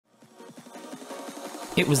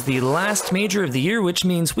It was the last major of the year, which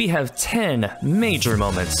means we have 10 major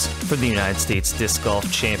moments for the United States Disc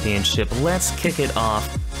Golf Championship. Let's kick it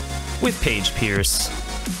off with Paige Pierce.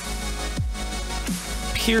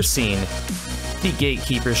 Piercing the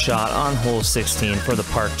gatekeeper shot on hole 16 for the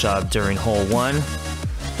park job during hole 1.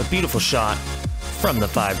 A beautiful shot from the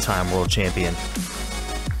 5-time world champion.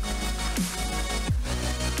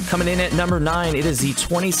 Coming in at number 9, it is the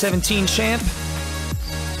 2017 champ,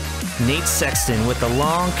 Nate Sexton, with the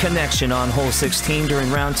long connection on hole 16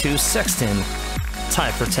 during round 2. Sexton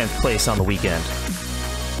tied for 10th place on the weekend.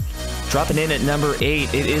 Dropping in at number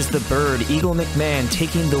 8, it is the Bird, Eagle McMahon,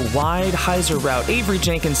 taking the wide hyzer route. Avery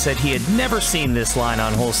Jenkins said he had never seen this line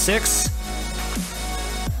on hole 6.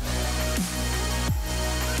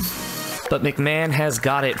 But McMahon has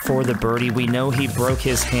got it for the birdie. We know he broke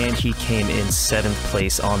his hand. He came in 7th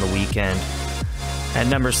place on the weekend. At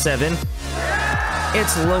number 7,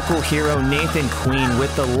 it's local hero Nathan Queen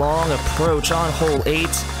with the long approach on hole 8.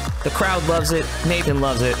 The crowd loves it. Nathan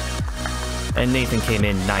loves it. And Nathan came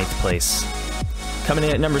in 9th place. Coming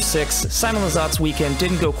in at number 6, Simon Lizotte's weekend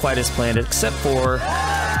didn't go quite as planned, except for,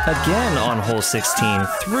 again on hole 16,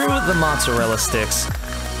 through the mozzarella sticks.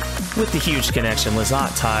 With the huge connection,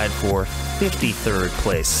 Lizotte tied for 53rd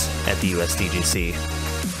place at the USDGC.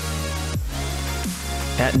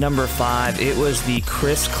 At number 5, it was the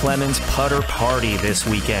Chris Clemens putter party this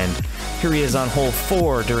weekend. Here he is on hole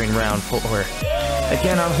 4 during round 4.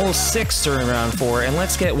 Again on hole 6 during round 4, and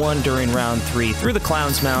let's get one during round 3. Through the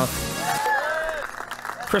clown's mouth.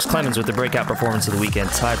 Chris Clemens with the breakout performance of the weekend,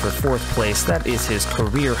 tied for 4th place. That is his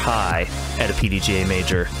career high at a PDGA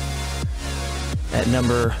major. At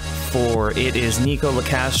number 4, it is Nico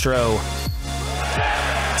Lacastro.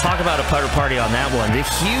 Talk about a putter party on that one. The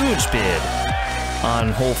huge bid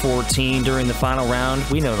on hole 14 during the final round.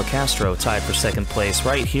 We know Lacastro tied for 2nd place.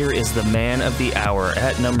 Right here is the man of the hour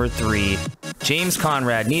at number 3. James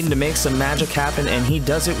Conrad needing to make some magic happen, and he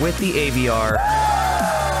does it with the AVR.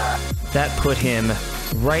 That put him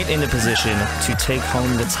right into position to take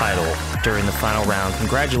home the title during the final round.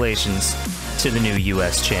 Congratulations to the new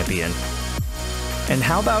U.S. champion. And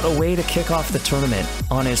how about a way to kick off the tournament?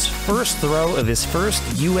 On his first throw of his first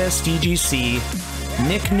USDGC,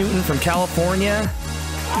 Nick Newton from California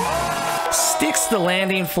sticks the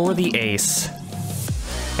landing for the ace.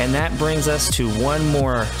 And that brings us to one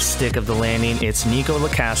more stick of the landing. It's Nico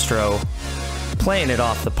Lacastro playing it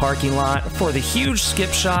off the parking lot for the huge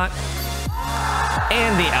skip shot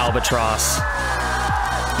and the albatross.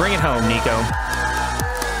 Bring it home, Nico.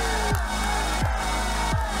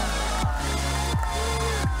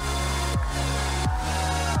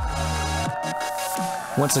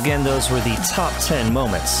 Once again, those were the top 10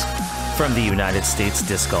 moments from the United States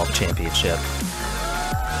Disc Golf Championship.